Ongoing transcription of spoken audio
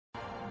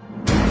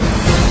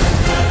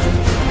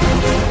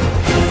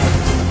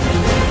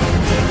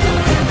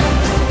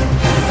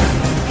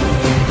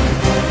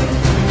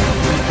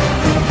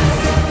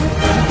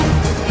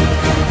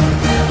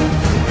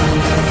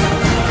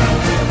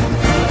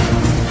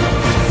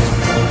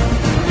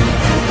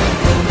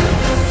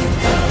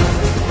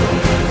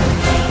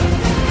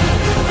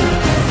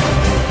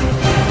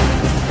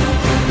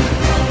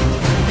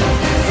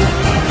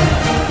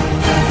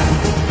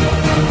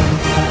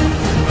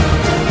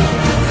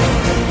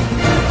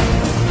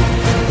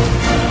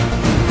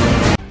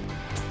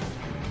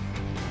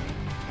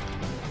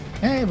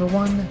Hey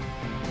everyone,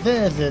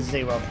 this is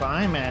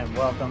ZeroPrime and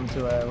welcome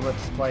to a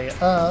Let's Play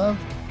of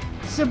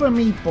Super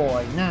Meat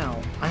Boy.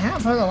 Now, I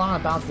have heard a lot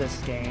about this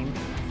game.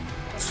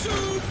 Super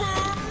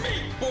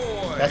Meat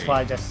Boy! That's what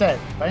I just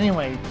said. But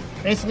anyway,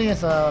 basically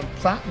it's a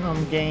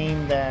platinum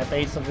game that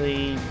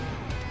basically...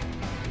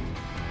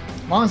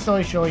 Long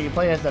story short, you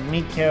play as the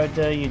meat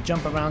character, you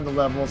jump around the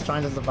levels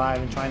trying to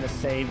survive and trying to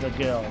save the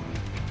girl.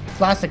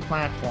 Classic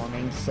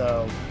platforming,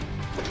 so...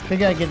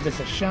 Figure I'd give this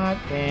a shot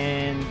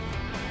and...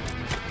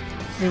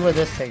 see where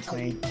this takes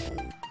me.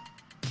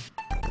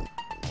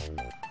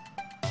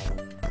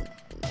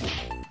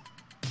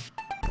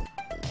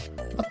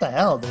 What the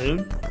hell,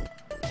 dude?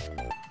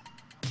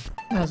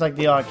 That's like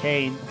the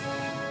arcade.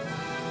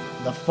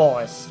 The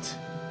forest.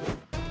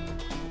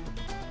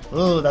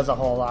 Ooh, that's a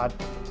whole lot.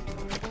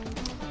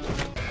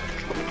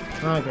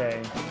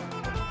 Okay.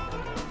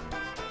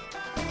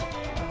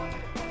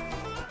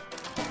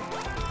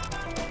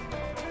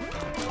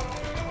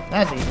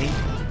 That's easy.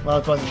 Well,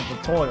 it wasn't a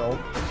tutorial.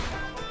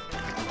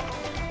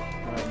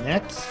 Alright,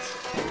 next.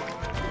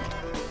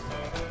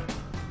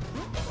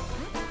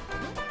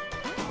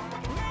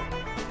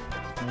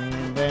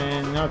 And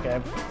then,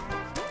 okay.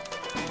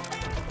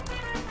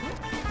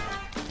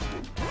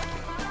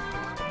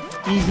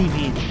 Easy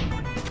peasy.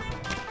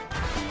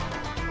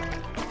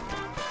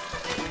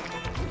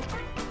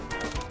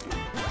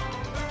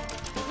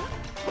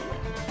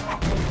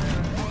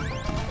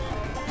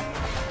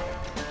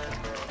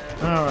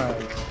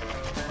 Alright.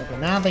 Okay,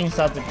 now things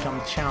start to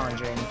become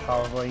challenging,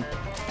 probably.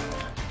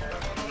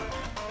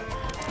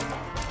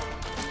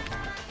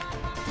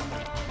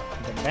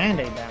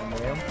 Band-aid down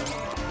there.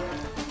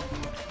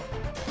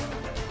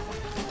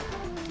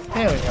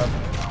 There we go.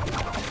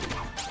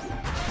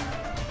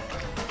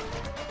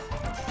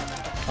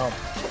 Oh.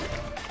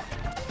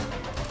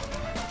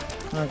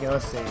 Okay,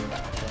 let's see.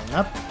 Going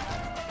up.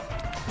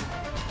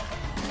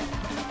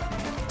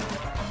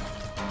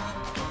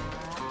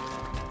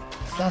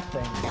 What's that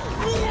thing?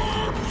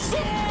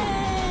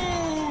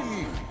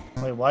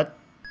 Wait, what?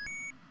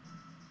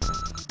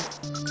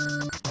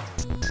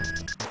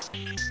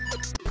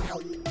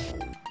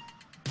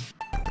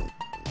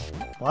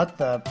 What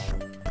the?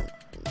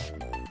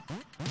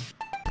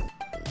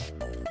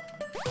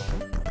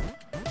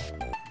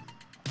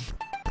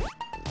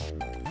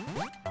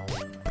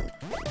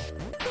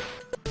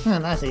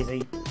 That's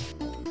easy.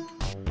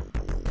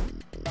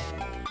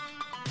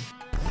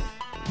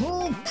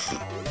 Oops.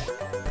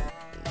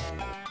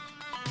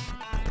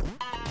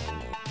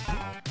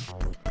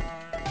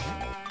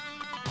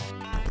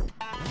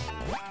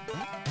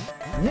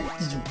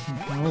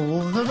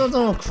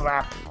 Oh,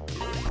 crap.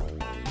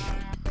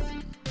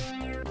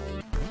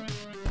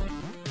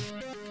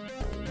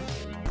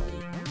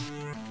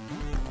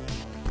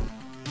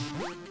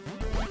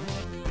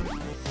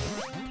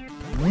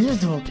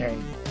 It's okay.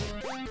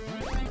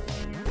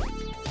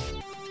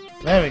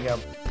 There we go.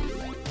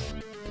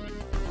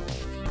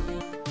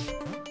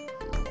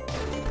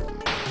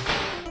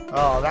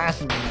 Oh,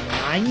 that's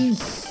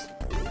nice.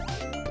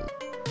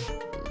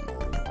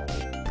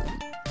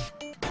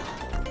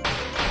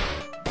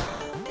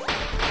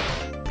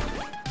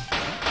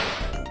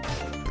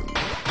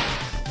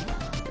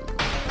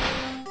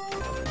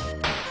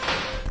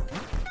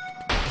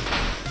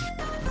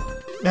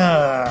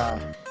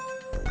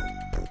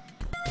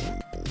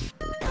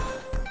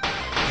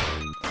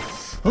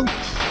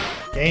 Oops.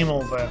 Game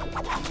over.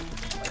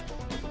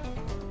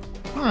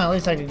 Well, at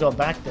least I could go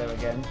back there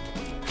again.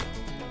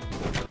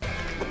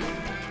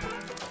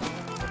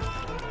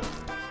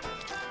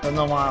 Don't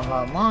know why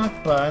I've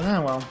unlocked, but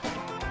well.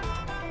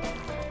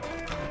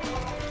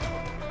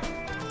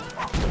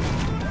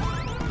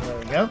 There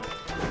we go.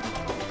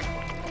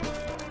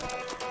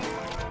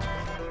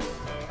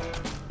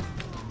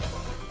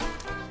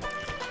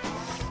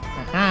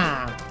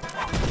 Aha!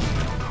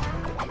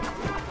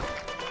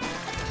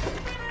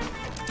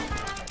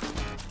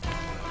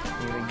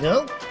 Here we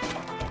go.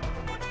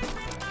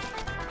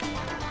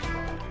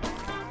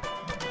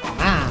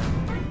 Ah!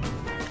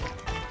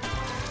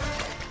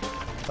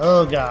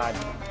 Oh god.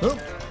 Oop.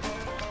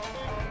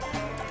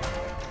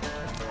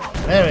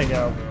 There we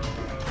go.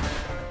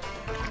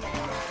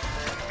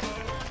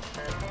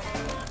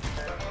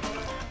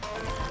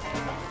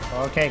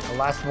 Okay,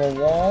 collapsible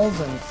walls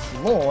and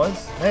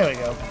floors. There we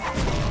go.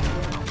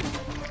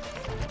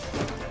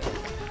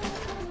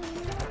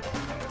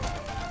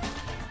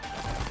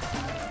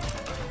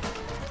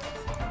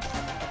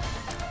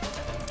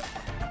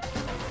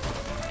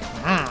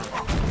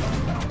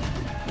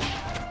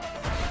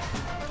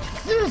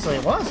 Seriously,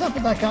 what's up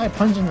with that guy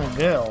punching the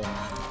girl?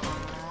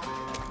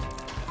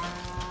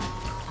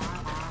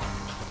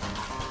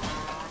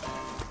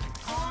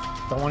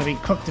 Don't want to be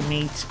cooked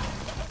meat.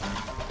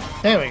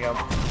 There we go.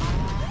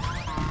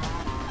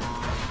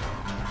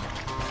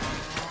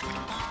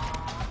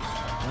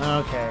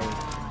 Okay.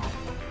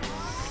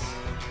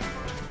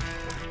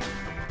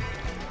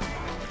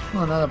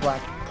 Oh, another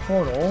black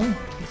portal.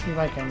 Let's see if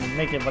I can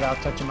make it without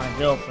touching my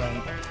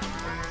girlfriend.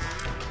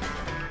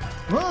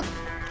 What?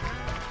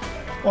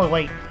 Oh,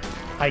 wait.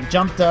 I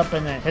jumped up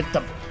and then hit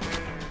the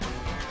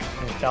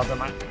And it fell to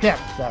my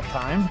depth that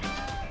time.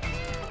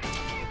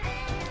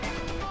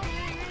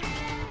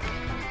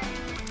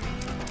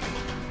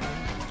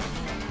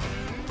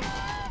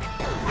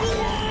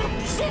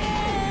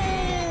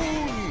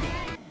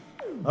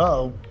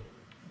 Uh-oh.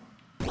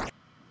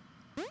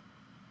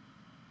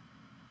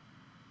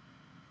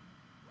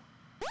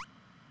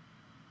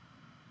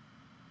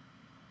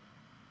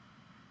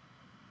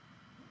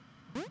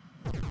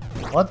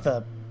 What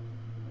the?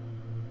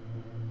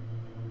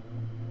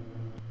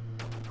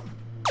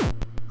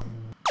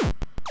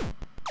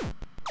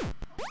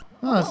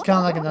 Oh, it's kind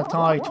of like an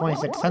Atari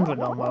 2600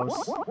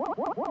 almost.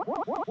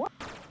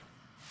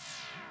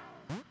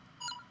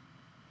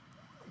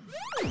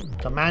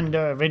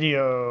 Commander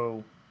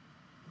video.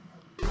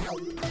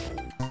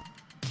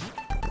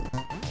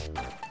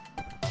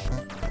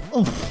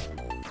 Oof.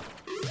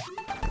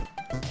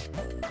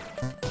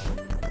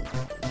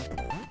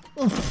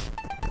 Oof.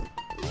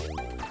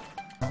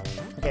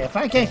 Okay, if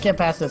I can't get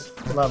past this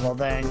level,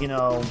 then, you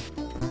know,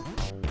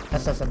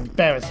 that's just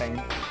embarrassing.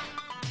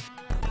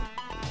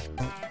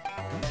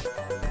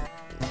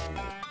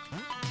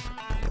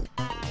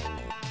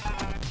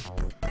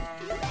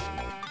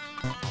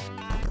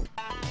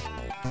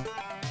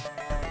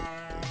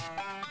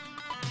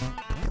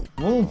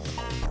 Oof.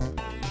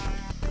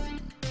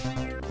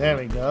 There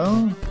we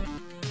go.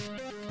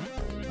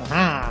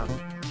 Aha!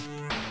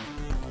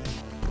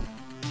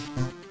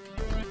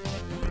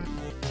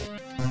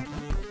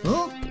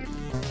 Ooh.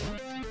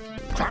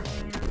 Crap.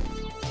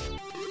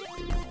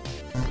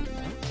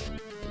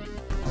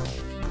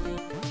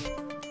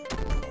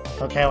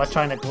 Okay, I was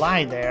trying to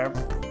glide there.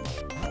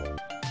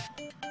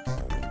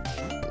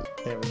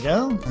 There we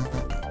go.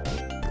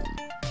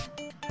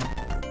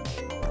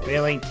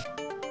 Really?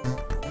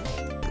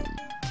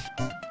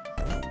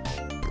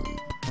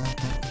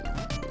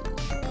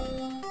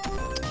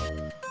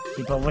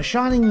 Keep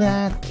overshotting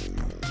that.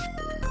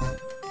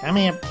 Come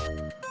here.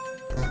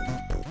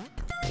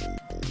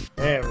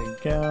 There we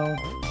go.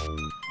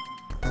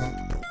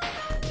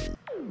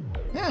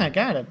 Yeah, I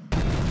got it.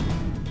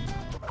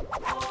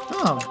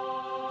 Oh.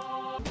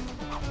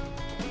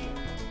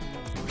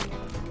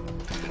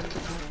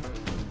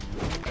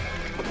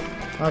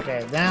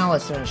 Okay, now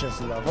let's finish this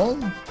level.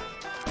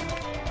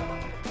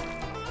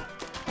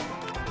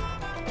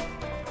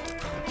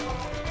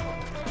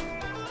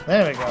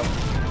 There we go.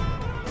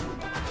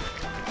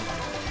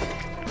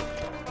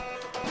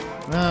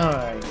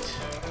 Alright.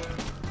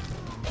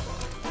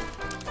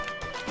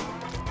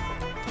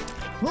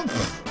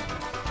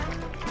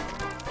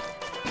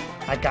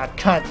 I got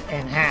cut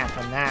in half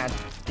on that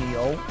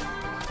deal.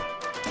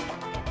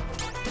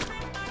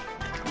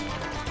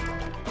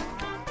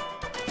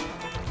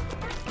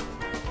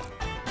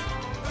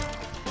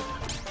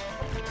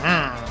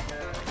 Ah.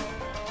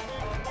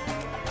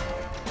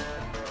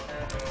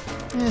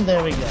 And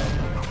there we go.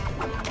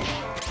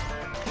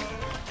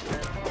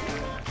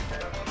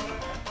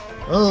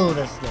 Oh,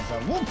 this is a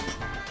whoop.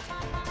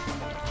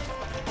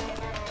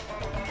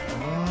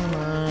 Come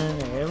on,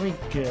 there we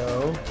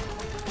go.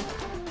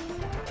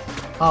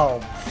 Oh.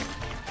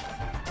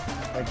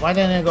 Like, why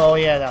didn't it go?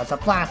 Yeah, that's a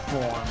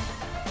platform.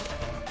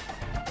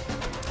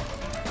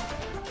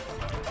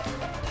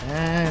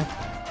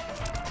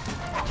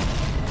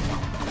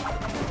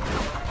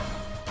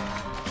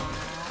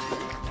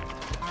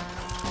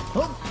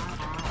 Oh.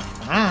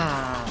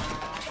 Ah.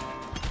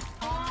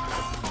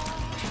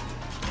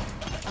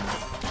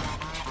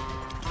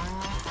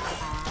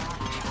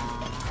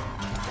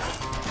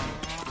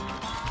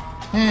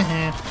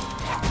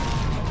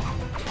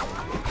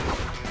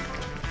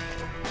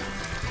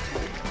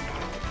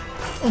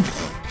 Oof.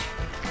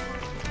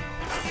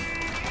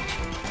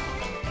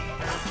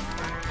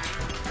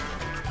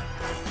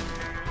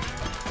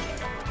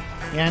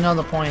 Yeah, I know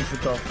the point is to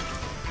go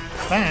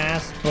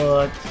fast,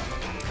 but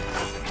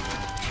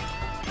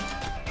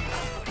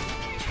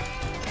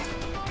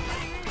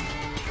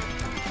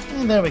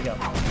and there we go.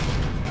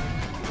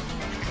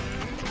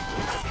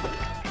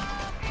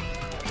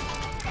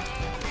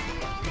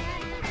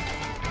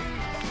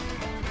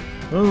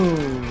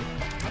 Ooh.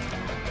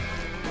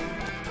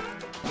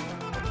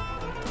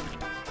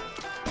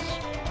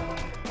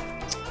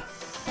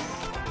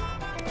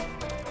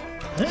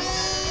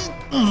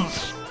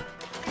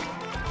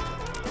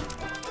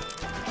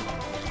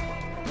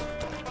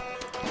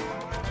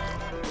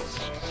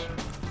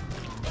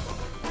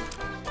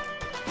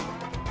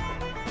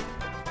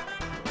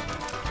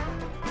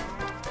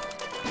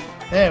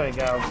 There we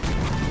go.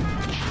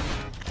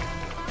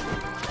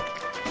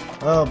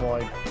 Oh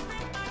boy.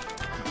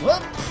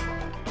 Whoop!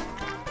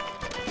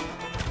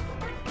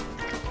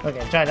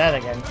 Okay, try that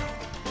again.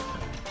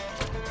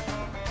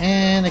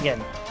 And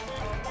again.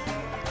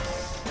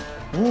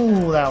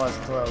 Ooh, that was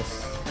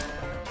close.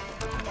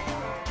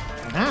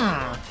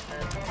 Ah!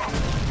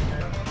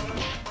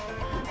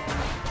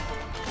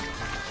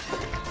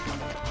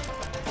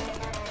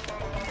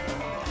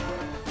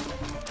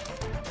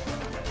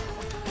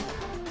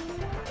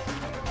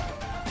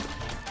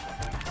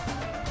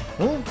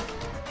 Oh!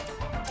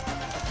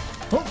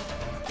 Oh!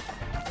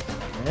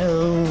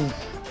 No!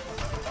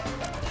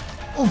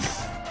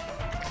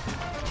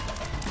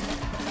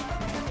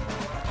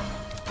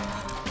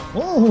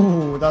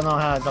 don't know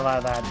how to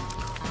survive that.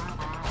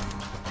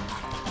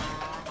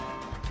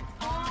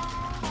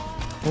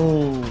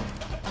 Ooh.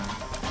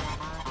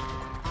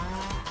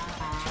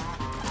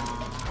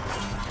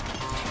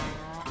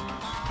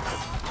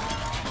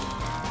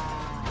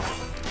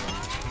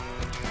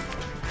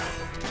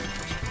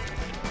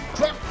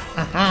 Crap!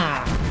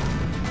 Aha!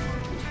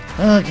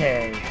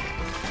 Okay.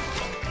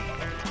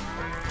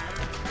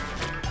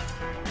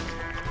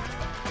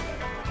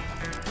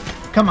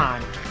 Come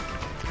on.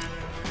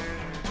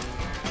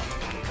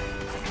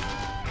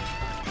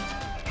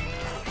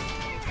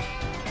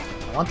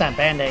 I want that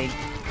band-aid.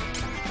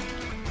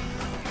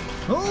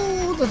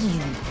 Oh, this is...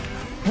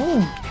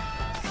 Ooh.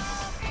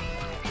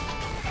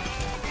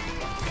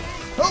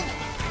 Oh!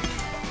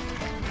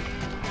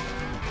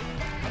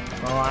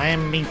 Well, I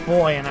am Meat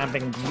Boy, and I've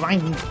been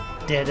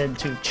grinded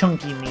into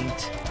chunky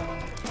meat.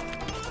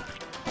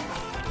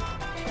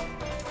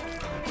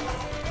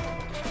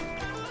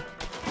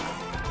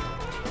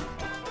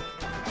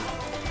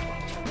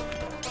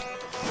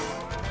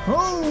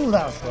 Oh,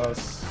 that was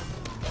close.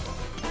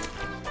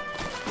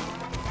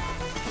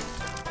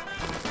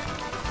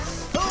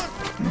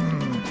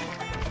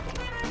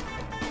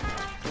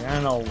 I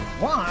don't know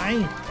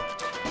why.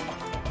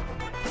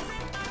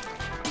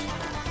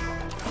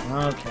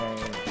 Okay.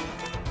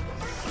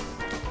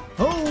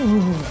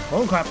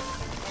 Oh crap.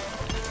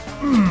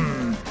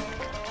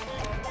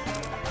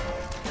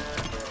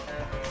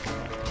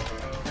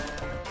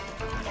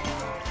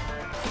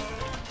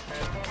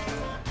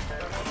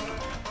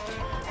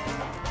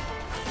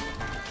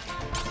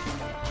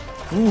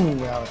 Ooh,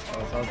 that was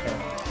close. Okay.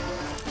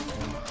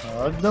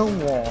 Hug the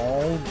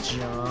wall,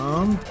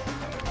 jump.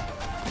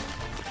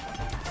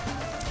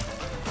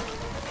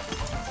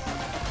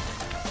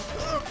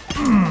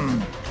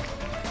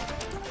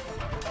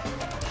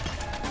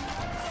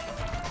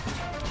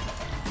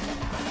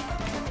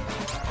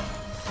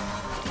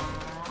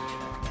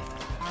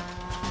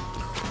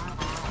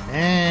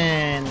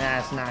 And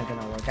that's not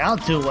gonna work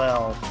out too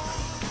well.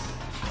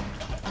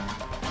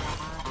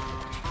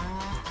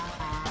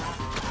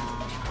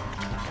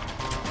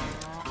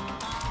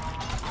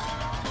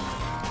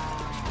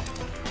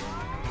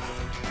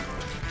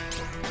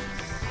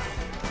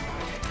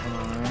 Come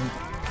on.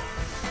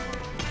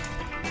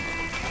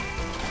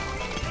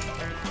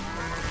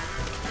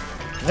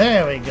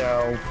 There we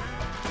go.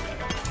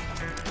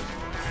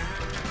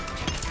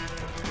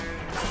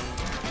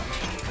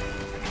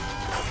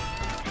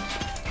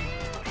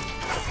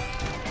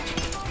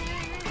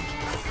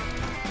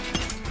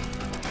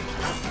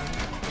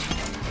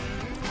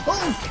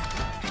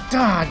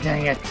 Ah,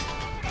 dang it.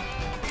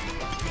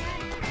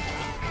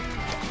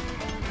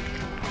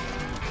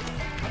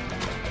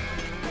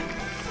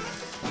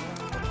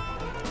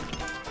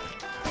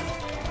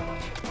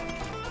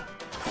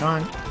 Come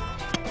on.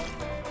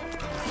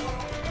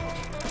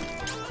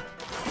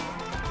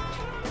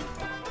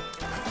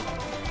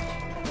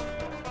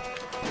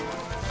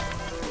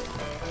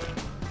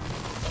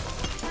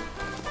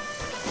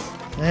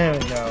 There we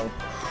go.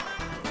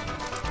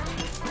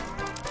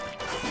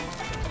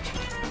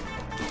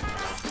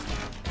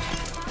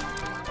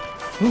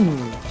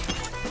 Ooh.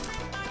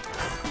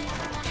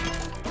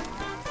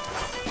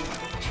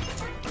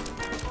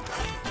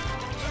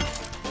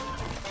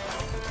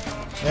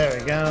 There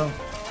we go.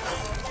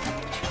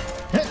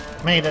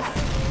 Made it.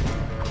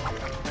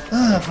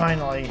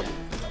 Finally.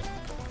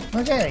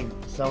 Okay,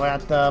 so we're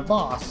at the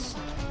boss.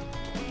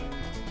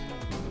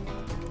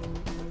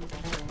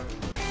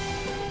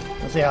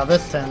 Let's see how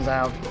this turns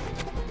out.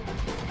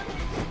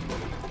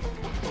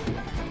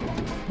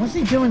 What's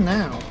he doing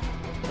now?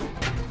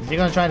 Is he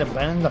gonna try to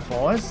bend the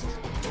forest?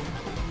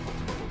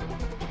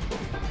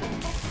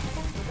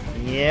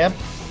 Yep.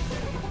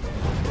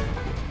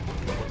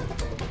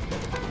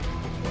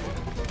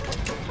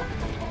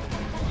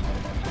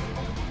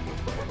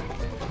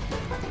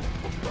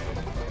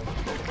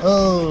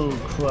 Oh,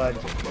 crud.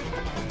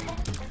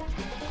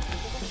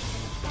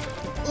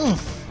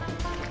 Oof.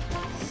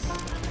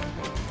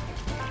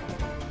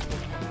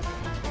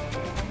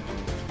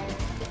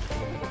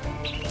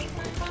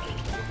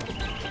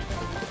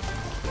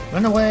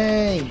 Run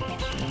away!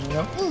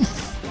 Oof.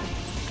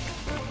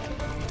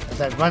 I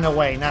said run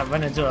away, not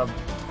run into a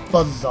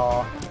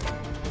buzzsaw.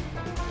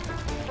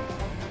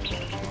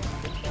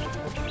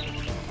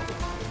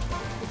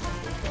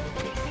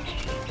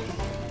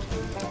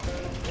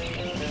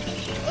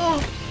 Oh!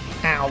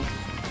 Ow!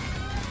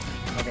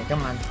 Okay,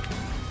 come on.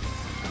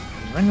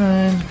 Run,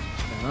 run.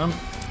 Jump.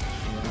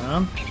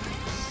 Jump.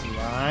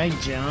 Slide,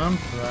 jump,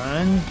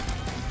 run.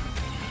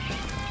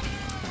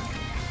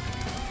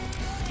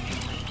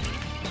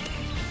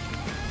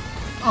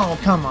 Oh,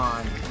 come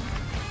on.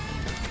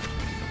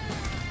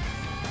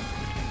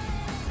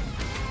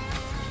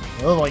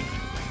 Oh boy.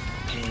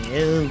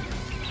 Ew.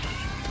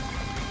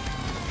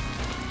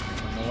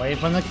 Run away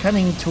from the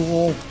cutting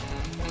tool.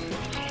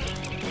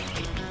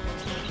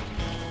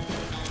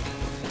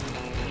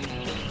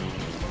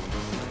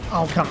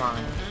 Oh, come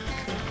on.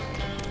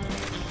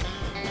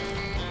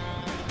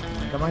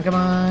 Come on, come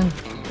on.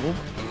 Oop.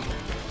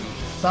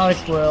 Sorry,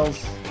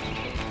 squirrels.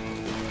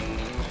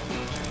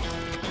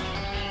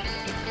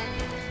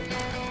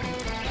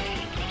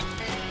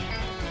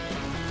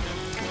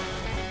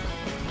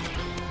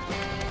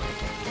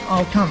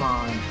 Oh, come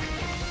on.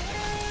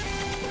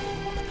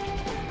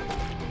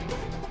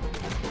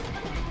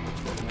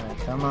 Alright,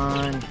 come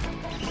on.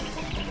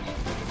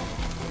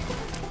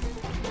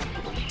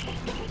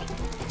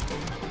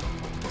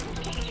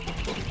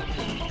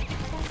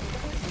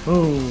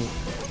 Ooh.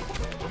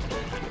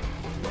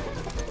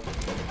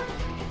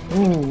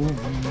 Ooh.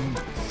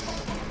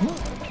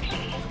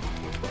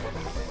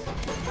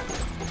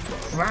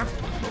 Crap.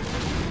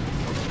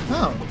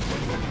 Oh.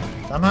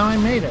 Somehow I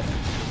made it.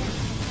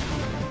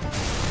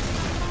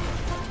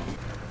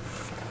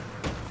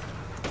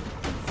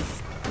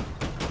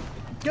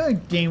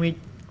 God damn it.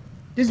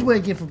 This is what I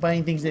get for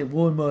buying things at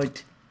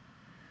Walmart.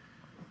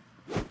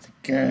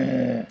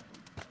 Grr.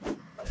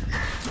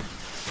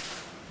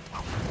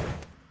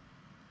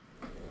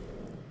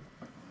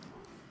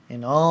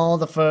 And all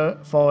the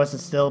forest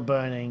is still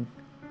burning.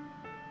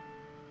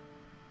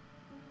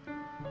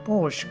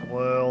 Poor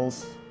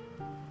squirrels.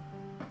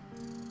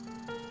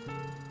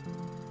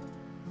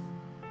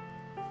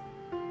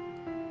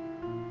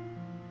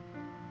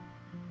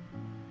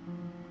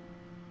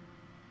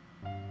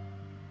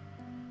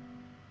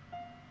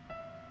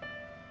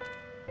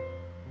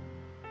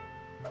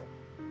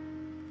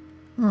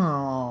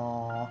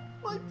 Aww,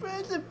 my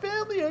friends and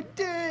family are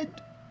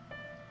dead.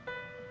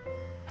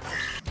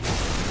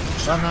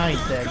 So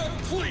nice then.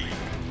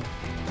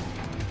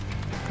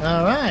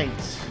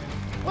 Alright.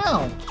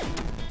 Well.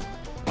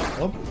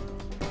 Whoop.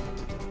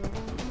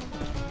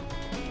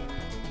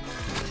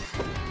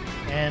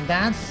 And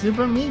that's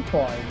Super Meat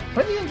Boy.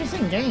 Pretty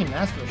interesting game,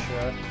 that's for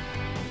sure.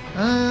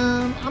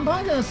 I'm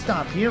probably gonna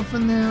stop here for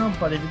now,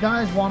 but if you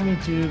guys want me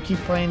to keep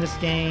playing this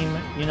game,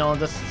 you know,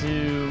 just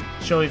to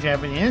show if you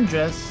have any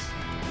interest,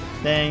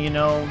 then, you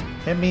know,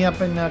 hit me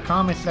up in the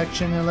comment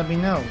section and let me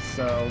know.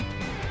 So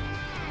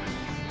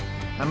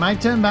I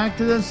might turn back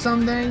to this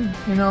someday,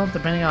 you know,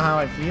 depending on how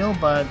I feel,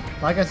 but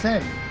like I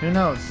said, who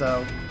knows.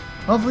 So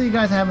hopefully you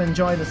guys have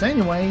enjoyed this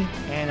anyway,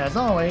 and as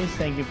always,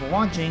 thank you for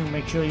watching.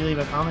 Make sure you leave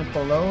a comment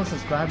below,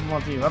 subscribe for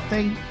more video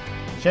update,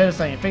 share this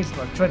on your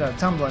Facebook, Twitter,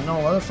 Tumblr, and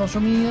all other social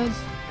medias,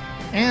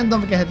 and don't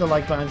forget to hit the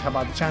like button to help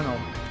out the channel.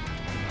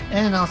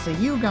 And I'll see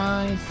you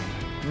guys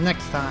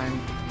next time.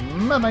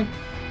 Bye bye.